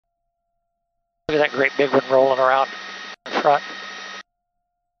Look at that great big one rolling around in front.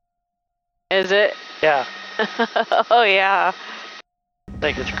 Is it? Yeah. Oh yeah. I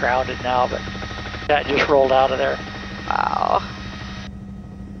think it's grounded now, but that just rolled out of there. Wow.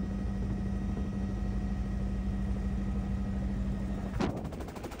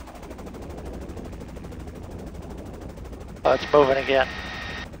 Oh, it's moving again.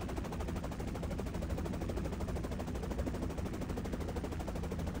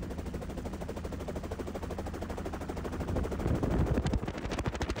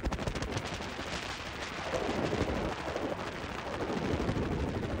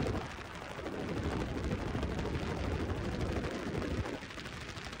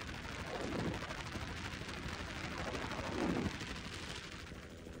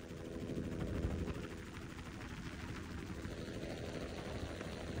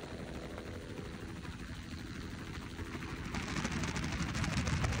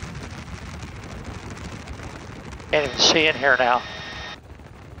 Can't even see in here now.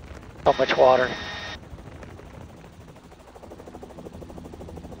 So much water.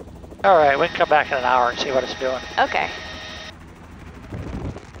 All right, we can come back in an hour and see what it's doing. Okay.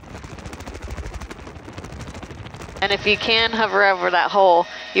 And if you can hover over that hole,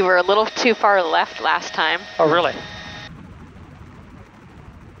 you were a little too far left last time. Oh, really?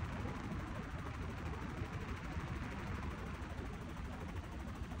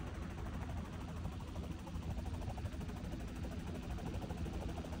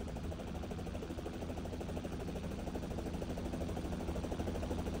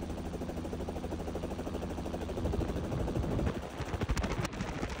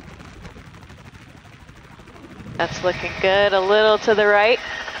 That's looking good. A little to the right.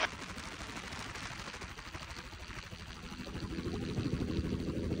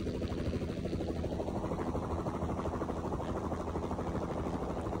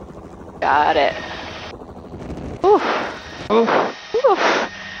 Got it. Oof. Oof.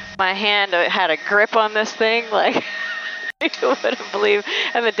 Oof. My hand had a grip on this thing like you wouldn't believe.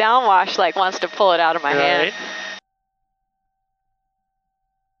 And the downwash like wants to pull it out of my hand.